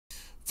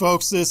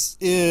Folks, this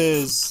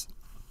is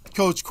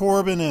Coach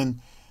Corbin,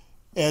 and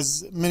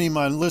as many of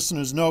my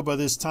listeners know by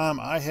this time,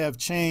 I have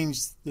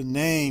changed the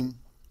name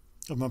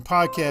of my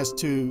podcast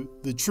to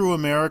The True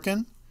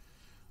American.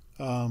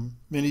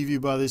 Many of you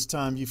by this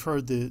time, you've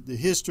heard the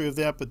history of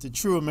that, but The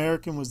True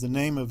American was the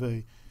name of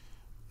a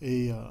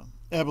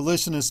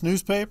abolitionist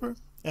newspaper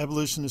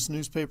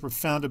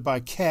founded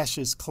by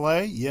Cassius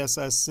Clay. Yes,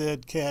 I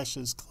said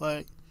Cassius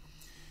Clay.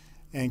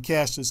 And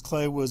Cassius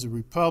Clay was a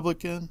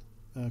Republican,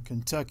 a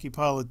Kentucky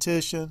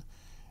politician,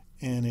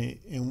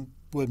 and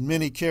what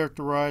many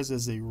characterize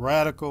as a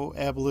radical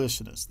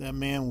abolitionist. That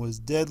man was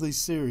deadly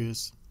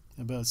serious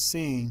about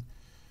seeing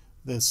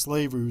that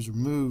slavery was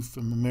removed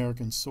from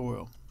American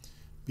soil,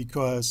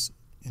 because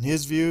in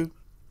his view,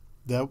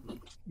 that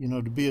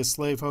to be a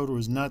slaveholder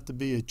was not to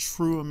be a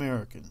true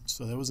American.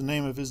 So that was the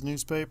name of his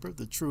newspaper,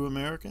 The True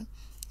American.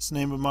 It's the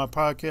name of my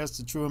podcast,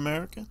 The True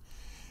American.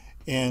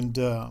 And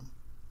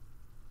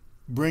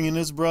bringing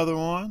this brother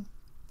on,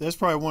 that's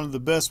probably one of the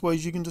best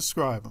ways you can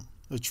describe him,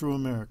 a true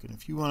American.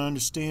 If you want to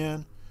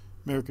understand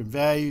American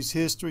values,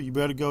 history, you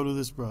better go to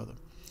this brother,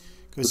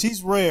 because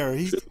he's rare.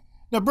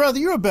 Now, brother,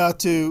 your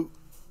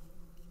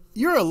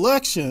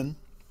election,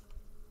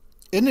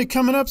 isn't it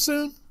coming up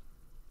soon?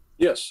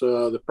 Yes,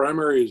 the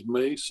primary is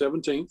May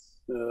 17th,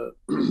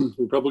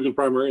 Republican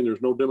primary, and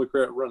there's no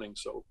Democrat running.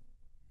 So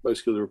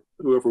basically,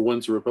 whoever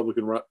wins the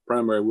Republican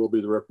primary will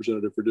be the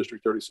representative for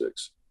District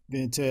 36.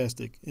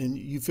 Fantastic. And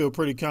you feel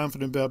pretty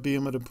confident about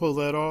being able to pull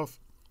that off,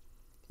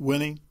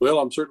 winning? Well,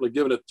 I'm certainly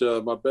giving it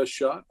my best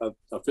shot. I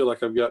feel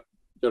like I've got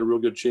a real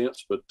good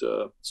chance, but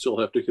still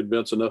have to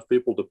convince enough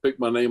people to pick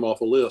my name off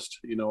a list.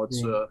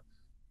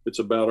 It's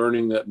about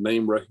earning that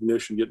name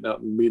recognition, getting out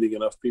and meeting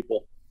enough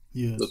people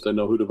that they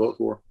know who to vote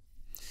for.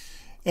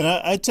 And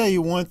I tell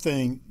you one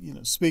thing,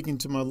 speaking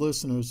to my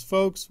listeners,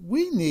 folks,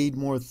 we need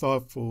more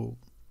thoughtful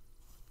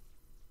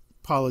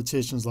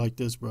politicians like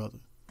this brother.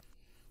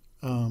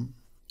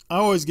 I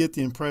always get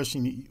the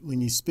impression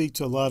when you speak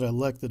to a lot of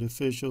elected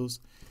officials,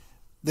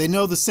 they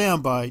know the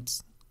sound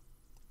bites,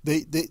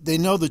 they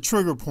know the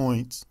trigger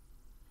points,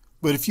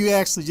 but if you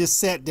actually just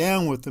sat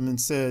down with them and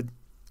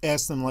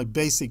asked them like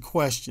basic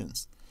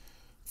questions,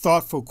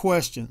 thoughtful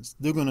questions,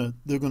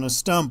 they're gonna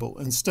stumble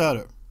and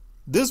stutter.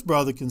 This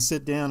brother can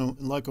sit down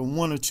and like on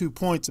 1 or 2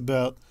 points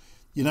about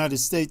United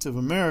States of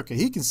America,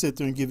 he can sit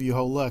there and give you a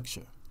whole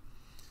lecture.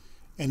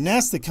 And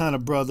that's the kind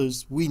of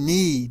brothers we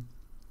need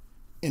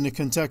in the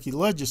Kentucky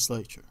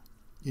legislature.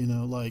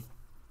 Like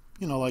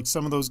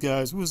some of those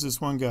guys. Who was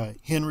this one guy?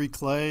 Henry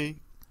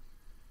Clay.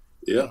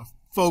 Yeah.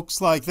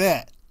 Folks like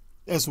that.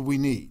 That's what we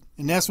need.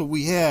 And that's what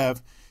we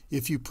have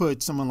if you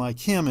put someone like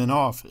him in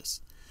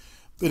office.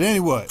 But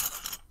anyway,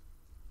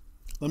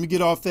 let me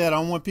get off that. I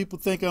don't want people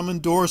to think I'm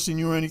endorsing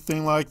you or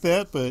anything like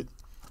that, but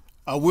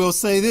I will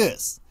say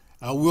this.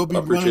 I will be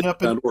running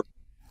up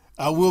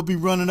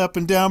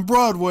and down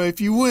Broadway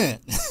if you win.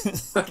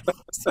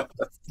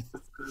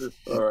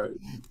 All right.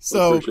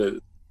 So, appreciate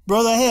it.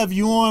 Brother, I have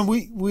you on.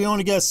 We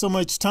only got so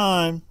much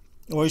time.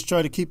 I always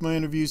try to keep my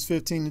interviews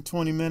 15 to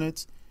 20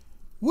 minutes.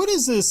 What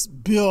is this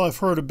bill I've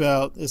heard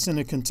about that's in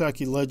the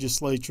Kentucky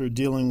legislature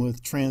dealing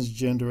with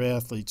transgender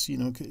athletes?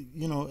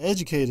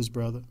 Educate us,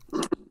 brother.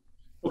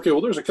 Okay,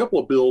 well, there's a couple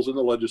of bills in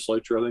the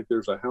legislature. I think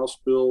there's a House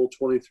Bill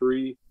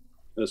 23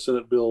 and a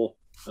Senate Bill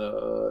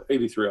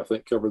 83, I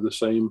think, cover the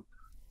same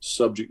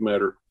subject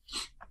matter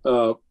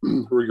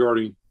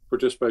regarding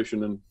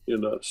participation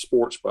in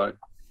sports by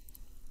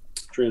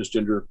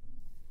transgender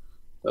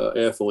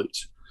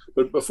athletes.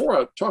 But before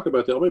I talk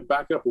about that, let me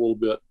back up a little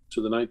bit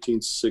to the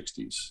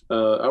 1960s.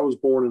 I was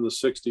born in the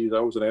 60s. I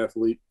was an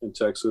athlete in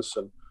Texas,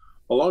 and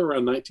along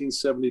around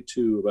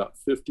 1972, about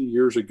 50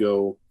 years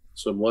ago,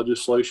 some federal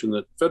legislation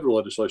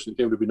that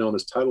came to be known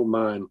as Title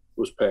IX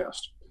was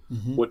passed.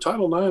 Mm-hmm. What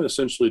Title IX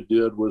essentially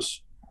did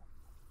was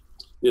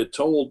it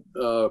told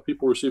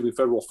people receiving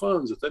federal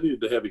funds that they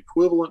needed to have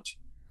equivalent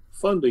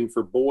funding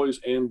for boys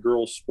and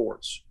girls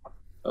sports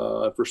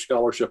for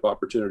scholarship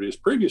opportunities.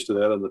 Previous to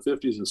that, in the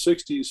 50s and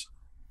 60s,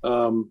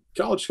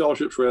 college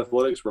scholarships for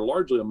athletics were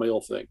largely a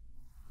male thing.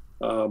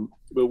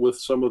 But with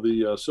some of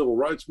the civil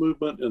rights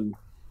movement and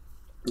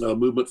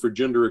movement for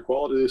gender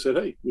equality, they said,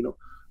 hey,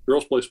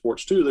 girls play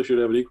sports too. They should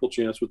have an equal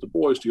chance with the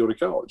boys to go to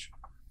college.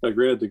 Now,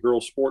 granted, the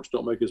girls' sports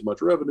don't make as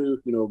much revenue.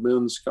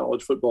 Men's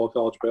college football,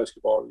 college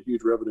basketball are the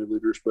huge revenue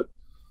leaders, but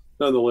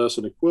nonetheless,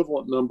 an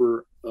equivalent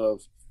number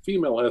of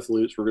female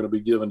athletes were going to be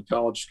given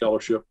college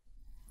scholarship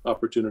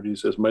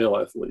opportunities as male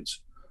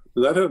athletes.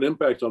 And that had an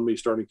impact on me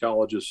starting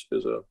college I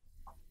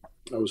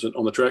was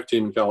on the track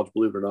team in college,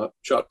 believe it or not,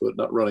 shot put,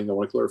 not running. I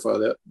want to clarify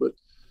that. But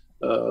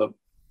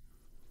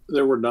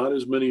there were not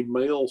as many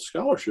male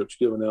scholarships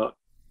given out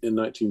in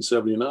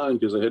 1979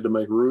 because they had to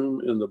make room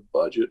in the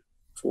budget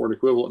for an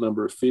equivalent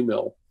number of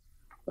female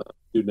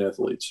student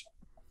athletes.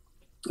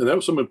 And that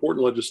was some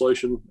important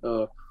legislation.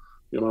 My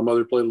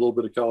mother played a little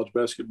bit of college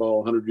basketball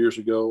 100 years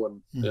ago,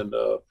 and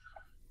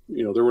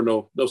there were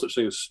no such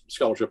thing as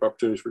scholarship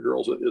opportunities for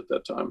girls at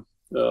that time.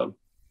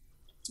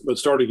 But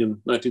starting in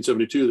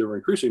 1972, there were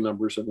increasing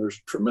numbers, and there's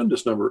a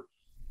tremendous number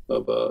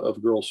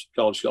of girls'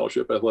 college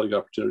scholarship athletic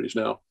opportunities.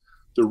 Now,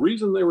 the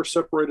reason they were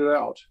separated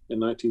out in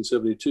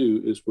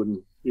 1972 is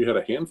when you had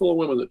a handful of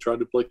women that tried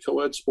to play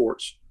co-ed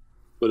sports,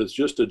 but it's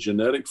just a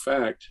genetic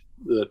fact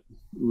that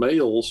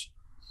males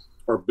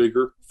are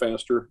bigger,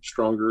 faster,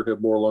 stronger,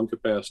 have more lung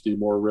capacity,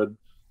 more red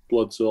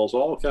blood cells,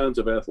 all kinds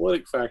of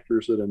athletic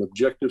factors that an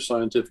objective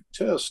scientific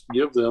test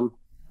give them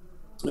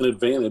an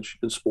advantage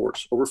in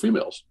sports over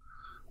females.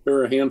 There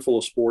are a handful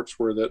of sports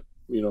where that,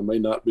 may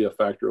not be a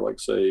factor, like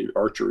say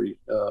archery,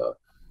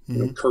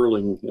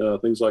 curling,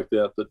 things like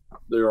that, that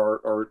there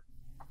are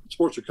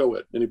sports are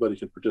co-ed. Anybody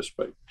can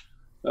participate.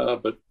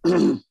 But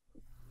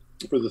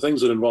for the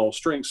things that involve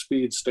strength,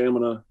 speed,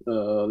 stamina,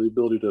 the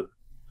ability to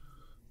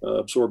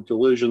absorb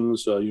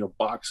collisions,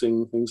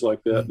 boxing, things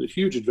like that, a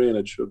huge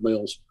advantage of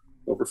males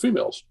over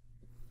females.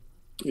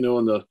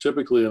 And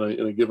typically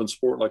in a given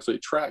sport, like say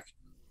track,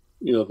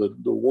 the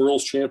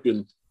world's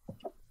champion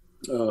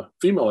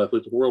female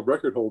athlete, the world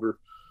record holder,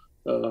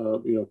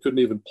 couldn't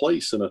even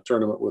place in a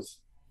tournament with,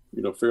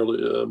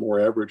 fairly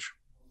more average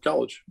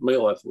college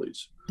male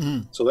athletes.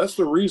 So that's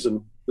the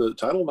reason that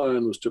Title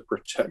IX was to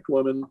protect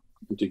women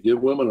and to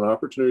give women an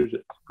opportunity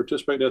to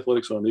participate in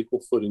athletics on an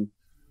equal footing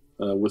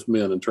with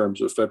men in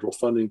terms of federal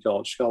funding,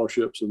 college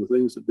scholarships, and the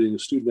things that being a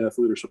student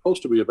athlete are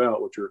supposed to be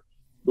about, which are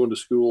going to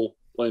school,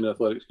 playing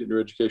athletics, getting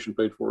your education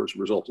paid for as a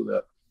result of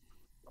that.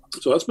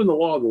 So that's been the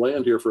law of the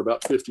land here for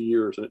about 50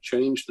 years, and it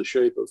changed the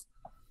shape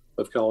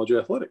of college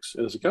athletics.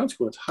 And as a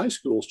consequence, high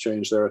schools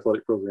changed their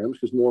athletic programs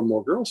because more and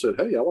more girls said,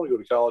 hey, I want to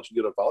go to college and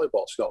get a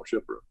volleyball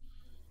scholarship or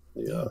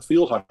a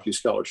field hockey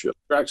scholarship,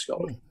 track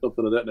scholarship,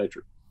 something of that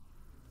nature.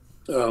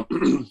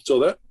 So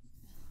that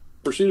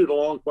proceeded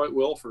along quite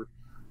well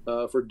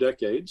for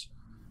decades.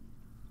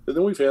 And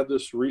then we've had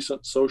this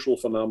recent social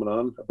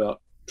phenomenon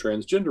about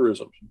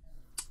transgenderism.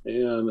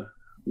 And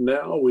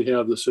now we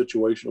have the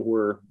situation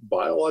where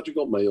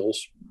biological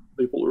males,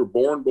 people who are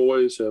born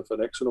boys, have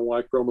an X and a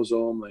Y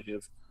chromosome. They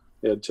have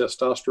had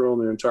testosterone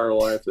their entire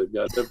life. They've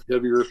got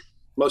heavier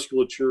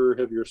musculature,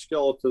 heavier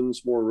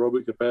skeletons, more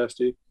aerobic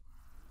capacity.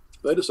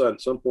 They decide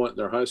at some point in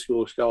their high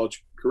school or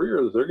college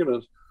career that they're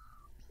going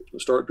to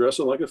start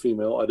dressing like a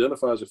female,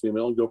 identify as a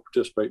female, and go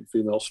participate in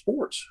female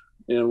sports.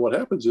 And what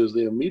happens is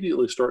they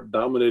immediately start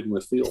dominating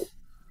the field.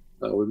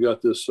 We've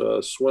got this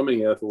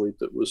swimming athlete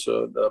that was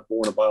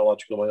born a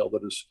biological male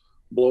that has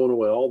blown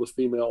away all the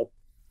female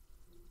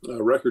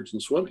records in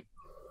swimming.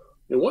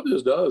 And what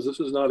this does, this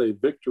is not a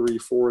victory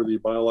for the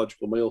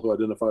biological male who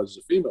identifies as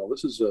a female.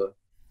 This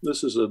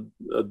is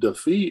a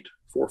defeat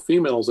for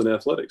females in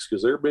athletics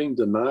because they're being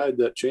denied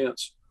that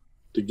chance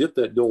to get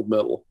that gold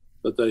medal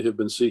that they have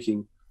been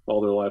seeking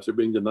all their life. They're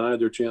being denied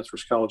their chance for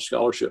college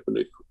scholarship and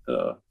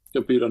to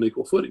compete on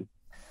equal footing.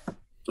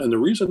 And the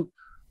reason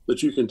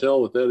that you can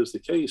tell that is the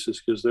case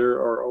is because there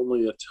are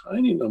only a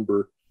tiny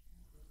number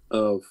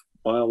of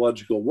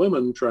biological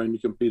women trying to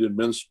compete in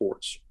men's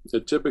sports.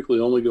 It typically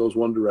only goes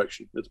one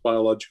direction. It's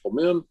biological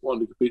men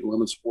wanting to compete in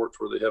women's sports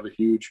where they have a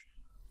huge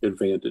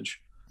advantage.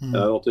 I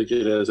don't think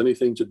it has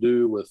anything to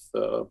do with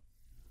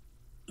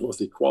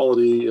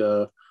equality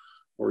or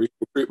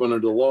equal treatment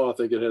under the law. I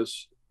think it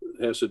has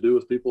to do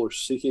with people are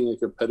seeking a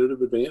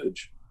competitive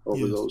advantage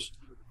over those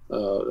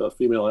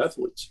female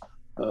athletes.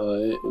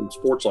 In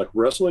sports like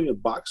wrestling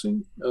and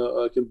boxing,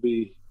 can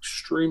be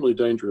extremely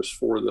dangerous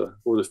for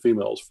the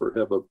females for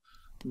have a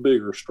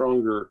bigger,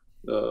 stronger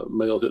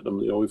male hitting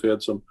them. We've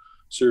had some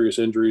serious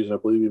injuries and I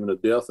believe even a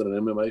death in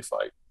an MMA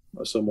fight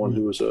by someone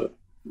who was a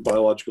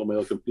biological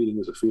male competing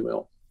as a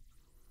female.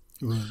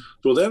 Right.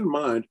 So with that in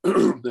mind,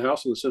 the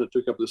House and the Senate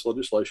took up this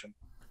legislation,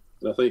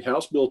 and I think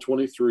House Bill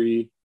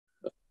 23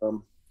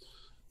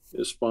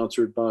 is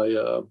sponsored by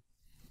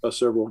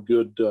several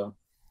good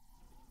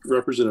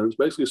representatives.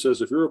 Basically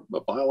says if you're a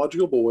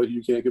biological boy,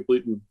 you can't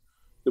compete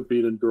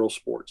in girls'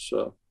 sports,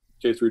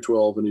 K through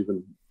 12, and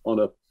even on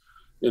up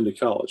into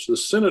college. The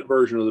Senate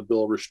version of the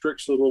bill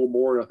restricts it a little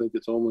more. I think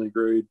it's only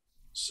grade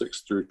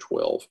 6 through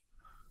 12.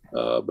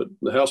 But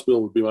the House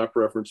bill would be my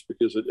preference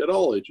because at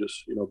all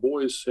ages,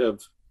 boys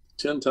have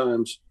 10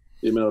 times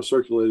the amount of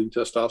circulating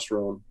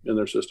testosterone in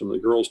their system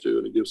that girls do,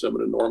 and it gives them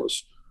an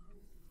enormous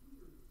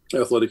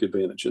athletic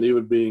advantage. And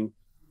even being,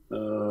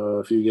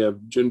 if you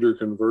have gender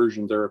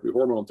conversion therapy,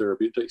 hormone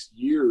therapy, it takes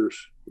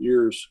years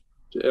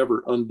to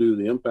ever undo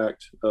the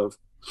impact of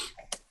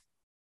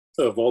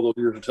all those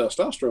years of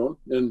testosterone.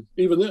 And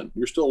even then,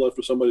 you're still left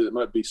with somebody that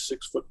might be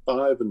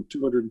 6'5" and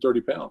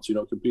 230 pounds,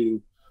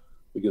 competing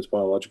against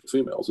biological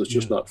females. It's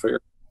just not fair.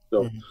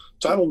 So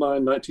Title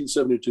IX,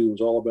 1972 was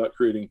all about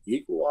creating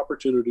equal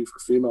opportunity for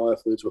female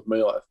athletes with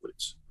male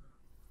athletes.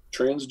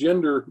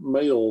 Transgender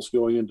males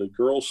going into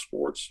girls'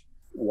 sports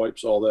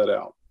wipes all that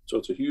out. So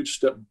it's a huge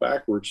step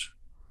backwards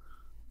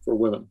for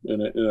women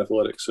in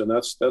athletics. And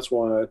that's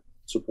why I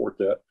support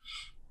that.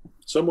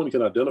 Someone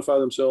can identify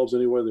themselves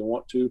any way they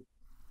want to.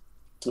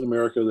 In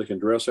America, they can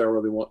dress however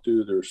they want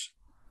to. There's,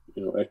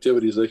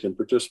 activities they can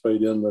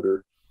participate in that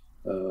are,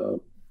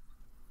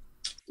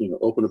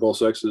 open to both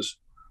sexes.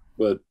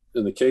 But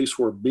in the case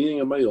where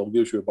being a male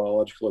gives you a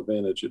biological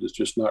advantage, it is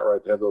just not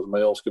right to have those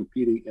males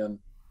competing in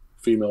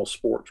female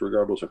sports,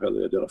 regardless of how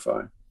they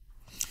identify.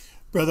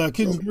 Brother, I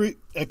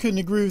couldn't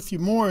agree with you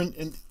more.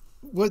 And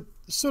what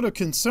sort of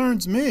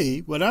concerns me,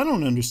 what I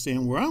don't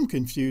understand, where I'm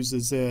confused,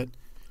 is that,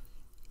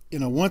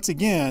 once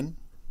again,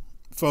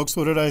 folks,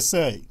 what did I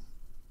say?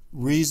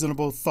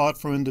 Reasonable,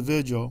 thoughtful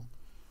individual.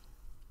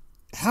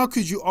 How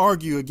could you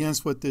argue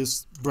against what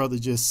this brother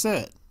just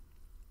said?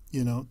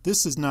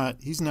 He's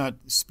not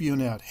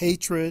spewing out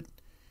hatred.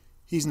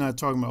 He's not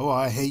talking about,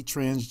 I hate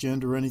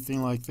transgender or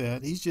anything like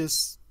that. He's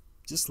just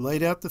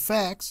laid out the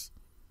facts,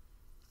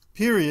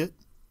 period.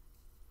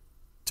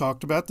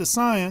 Talked about the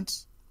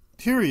science,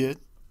 period.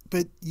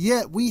 But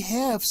yet we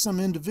have some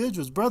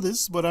individuals, brother,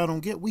 this is what I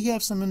don't get. We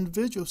have some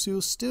individuals who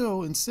are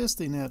still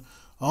insisting that,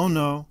 oh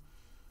no,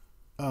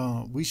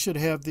 we should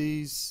have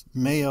these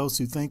males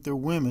who think they're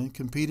women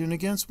competing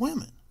against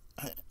women.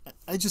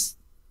 I just,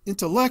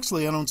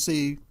 intellectually, I don't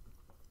see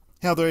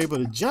how they're able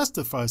to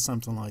justify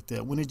something like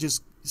that when it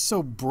just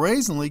so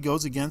brazenly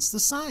goes against the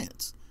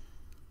science.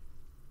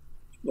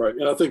 Right.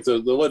 And I think the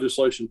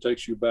legislation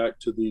takes you back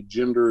to the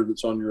gender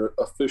that's on your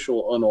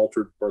official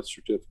unaltered birth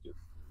certificate.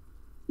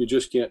 You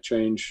just can't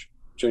change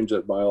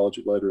that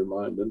biology later in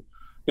mind. And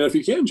if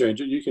you can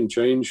change it, you can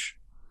change.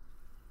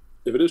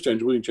 If it is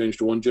changeable, you can change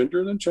to one gender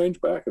and then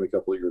change back in a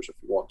couple of years if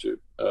you want to.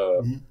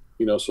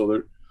 So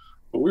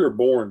when we were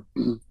born,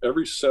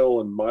 every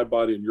cell in my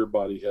body and your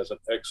body has an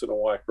X and a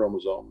Y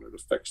chromosome that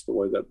affects the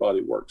way that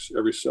body works.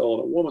 Every cell in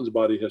a woman's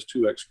body has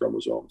two X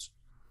chromosomes.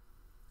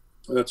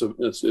 And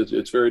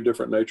it's very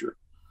different nature.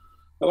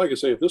 And like I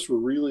say, if this were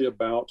really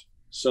about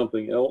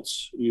something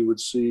else, you would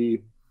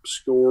see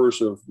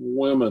scores of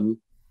women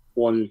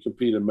wanting to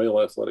compete in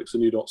male athletics,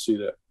 and you don't see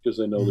that because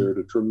they know they're at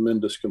a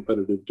tremendous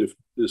competitive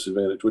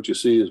disadvantage. What you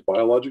see is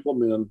biological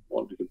men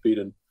wanting to compete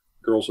in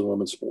girls and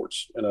women's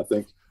sports. And I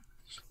think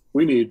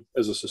we need,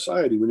 as a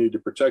society, we need to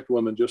protect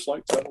women just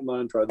like Title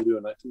IX tried to do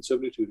in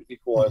 1972 to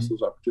equalize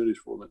those opportunities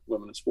for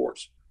women in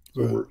sports.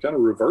 So we're kind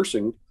of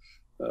reversing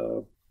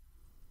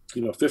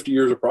 50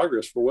 years of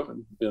progress for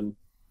women in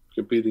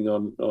competing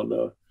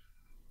on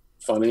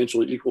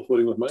financially equal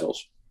footing with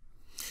males.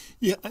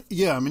 Yeah.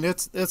 I mean,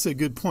 that's a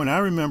good point. I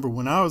remember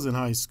when I was in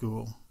high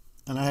school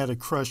and I had a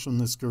crush on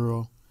this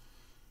girl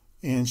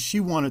and she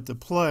wanted to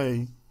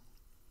play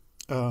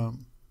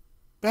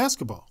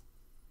basketball.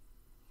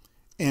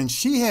 And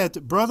she had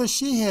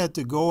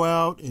to go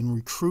out and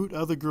recruit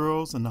other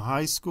girls in the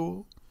high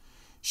school.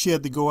 She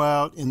had to go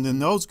out, and then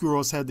those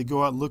girls had to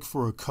go out and look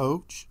for a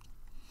coach.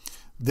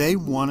 They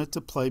wanted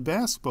to play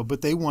basketball,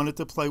 but they wanted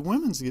to play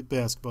women's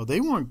basketball. They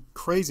weren't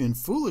crazy and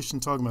foolish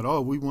and talking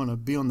about, we want to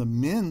be on the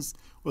men's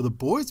or the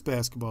boys'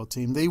 basketball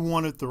team. They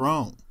wanted their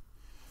own.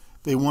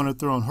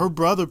 Her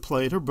brother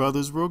played. Her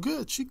brother's real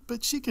good,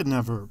 but she could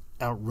never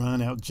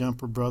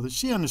outjump her brother.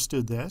 She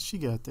understood that. She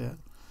got that.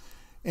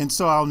 And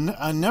so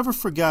I never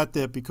forgot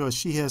that because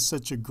she has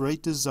such a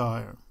great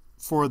desire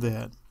for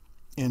that.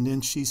 And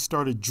then she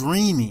started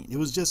dreaming. It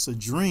was just a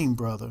dream,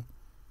 brother,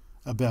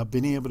 about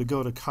being able to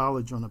go to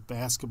college on a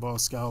basketball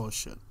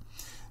scholarship.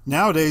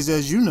 Nowadays,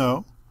 as you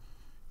know,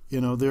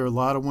 there are a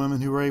lot of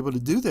women who are able to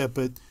do that,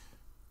 but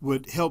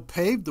what helped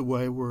pave the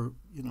way were,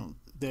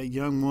 that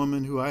young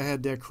woman who I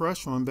had that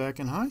crush on back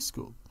in high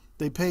school.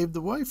 They paved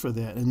the way for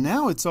that. And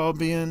now it's all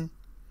being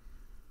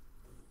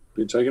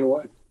taken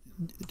away.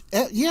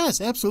 Yes,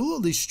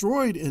 absolutely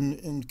destroyed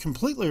and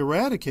completely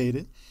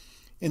eradicated.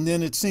 And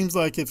then it seems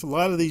like if a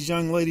lot of these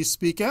young ladies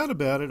speak out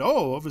about it,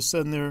 all of a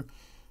sudden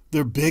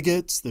they're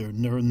bigots, they're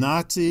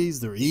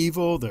Nazis, they're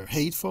evil, they're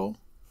hateful.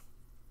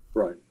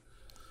 Right.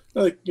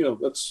 I think,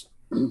 that's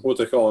what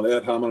they call an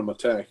ad hominem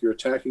attack. You're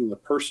attacking the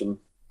person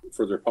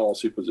for their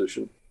policy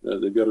position.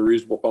 They've got a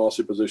reasonable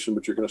policy position,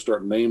 but you're going to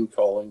start name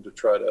calling to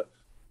try to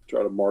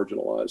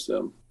marginalize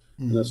them.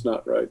 And that's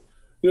not right.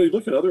 You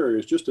look at other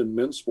areas just in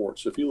men's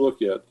sports. If you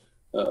look at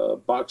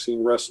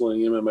boxing,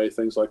 wrestling, MMA,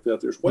 things like that,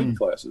 there's weight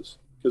classes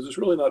because it's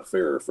really not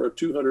fair for a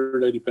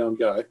 280-pound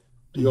guy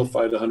to go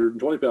fight a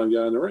 120-pound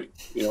guy in the ring.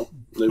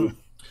 The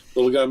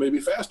little guy may be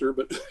faster,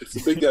 but if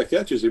the big guy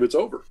catches him, it's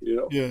over.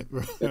 Yeah,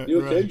 right, and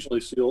you occasionally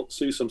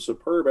see some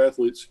superb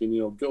athletes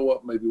can go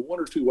up maybe one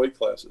or two weight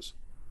classes,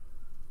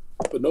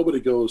 but nobody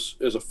goes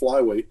as a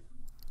flyweight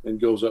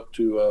and goes up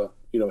to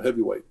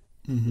heavyweight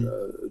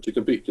to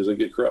compete because they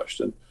get crushed.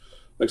 And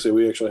like I say,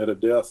 we actually had a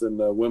death in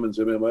women's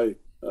MMA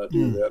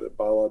due to that. A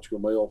biological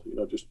male,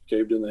 just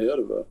caved in the head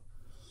of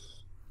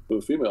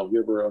a female.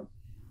 Give her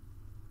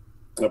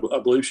I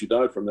believe she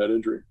died from that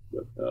injury.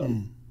 But,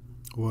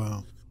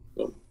 wow.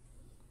 So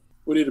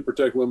we need to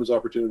protect women's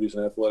opportunities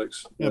in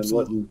athletics.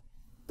 Absolutely. And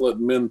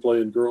letting men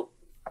play in girls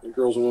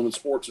and women's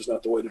sports is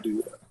not the way to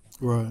do that.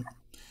 Right.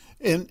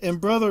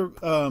 And brother,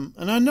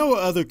 and I know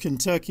other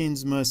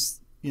Kentuckians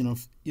must,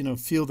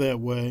 feel that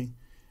way.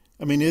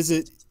 I mean,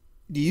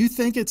 do you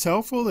think it's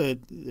helpful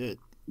that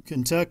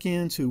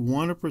Kentuckians who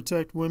want to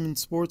protect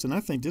women's sports, and I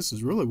think this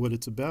is really what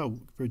it's about,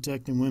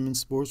 protecting women's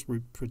sports,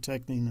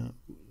 protecting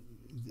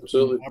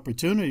Absolutely.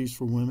 opportunities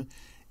for women.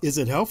 Is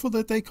it helpful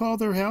that they call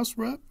their House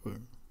rep?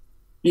 Or?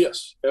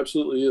 Yes,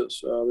 absolutely is.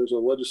 There's a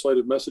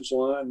legislative message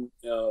line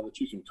that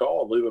you can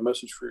call and leave a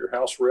message for your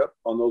House rep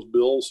on those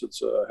bills.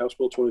 It's House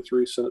Bill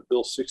 23, Senate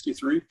Bill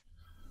 63,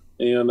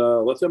 and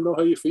let them know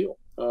how you feel.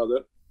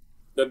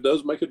 That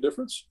does make a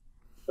difference.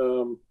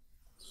 When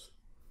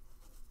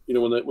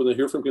they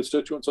hear from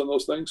constituents on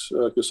those things,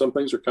 because some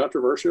things are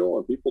controversial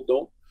and people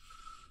don't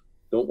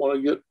want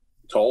to get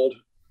called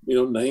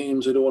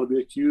names. They don't want to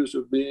be accused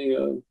of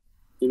being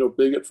a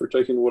bigot for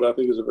taking what I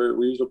think is a very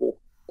reasonable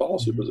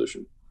policy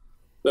position.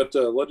 That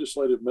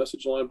legislative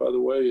message line, by the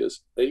way,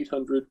 is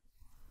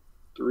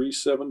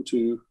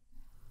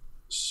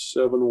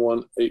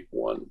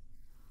 800-372-7181.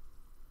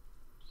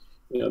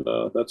 And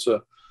that's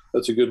a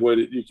good way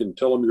that you can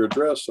tell them your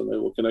address, and they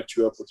will connect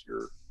you up with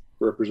your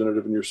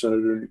representative and your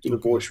senator, and you can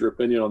voice your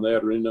opinion on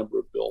that or any number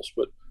of bills.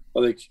 But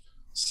I think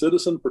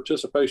citizen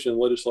participation in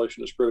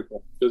legislation is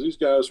critical, because these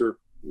guys are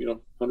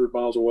 100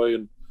 miles away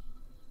in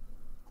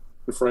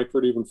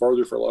Frankfurt, even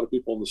farther for a lot of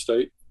people in the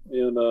state,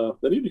 and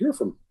they need to hear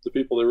from the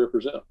people they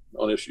represent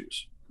on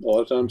issues. A lot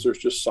of times there's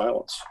just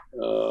silence.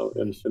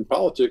 And in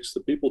politics,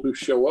 the people who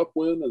show up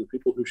win, and the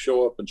people who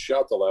show up and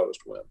shout the loudest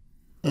win.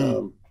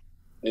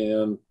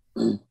 And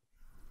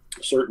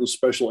certain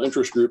special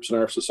interest groups in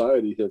our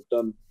society have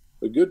done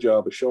a good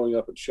job of showing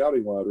up and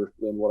shouting louder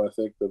than what I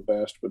think the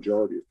vast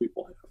majority of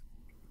people have.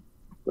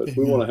 But if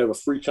we want to have a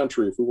free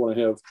country, if we want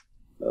to have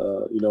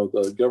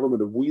the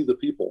government of we the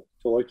people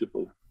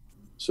collectively,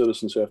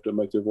 citizens have to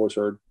make their voice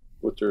heard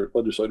with their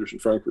legislators in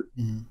Frankfurt.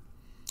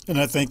 And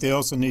I think they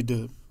also need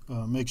to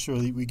make sure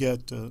that we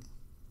get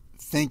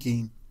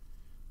thinking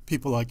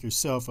people like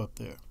yourself up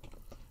there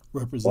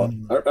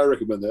representing. Well, I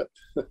recommend that.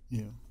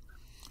 Yeah,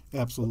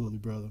 absolutely,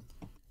 brother.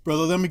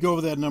 Brother, let me go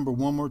over that number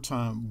one more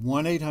time.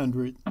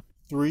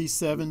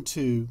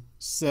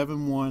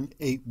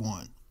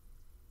 1-800-372-7181.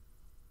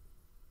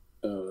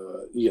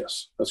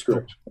 Yes, that's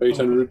correct.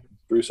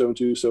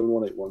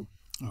 800-372-7181.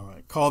 All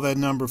right. Call that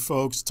number,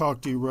 folks.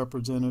 Talk to your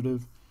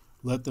representative.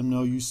 Let them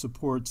know you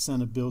support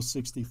Senate Bill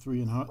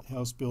 63 and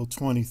House Bill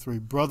 23.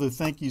 Brother,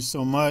 thank you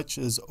so much.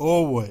 As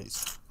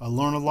always, I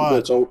learn a lot.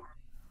 It's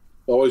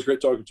always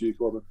great talking to you,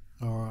 Corbin.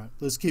 All right.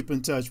 Let's keep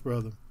in touch,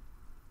 brother.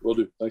 Will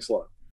do. Thanks a lot.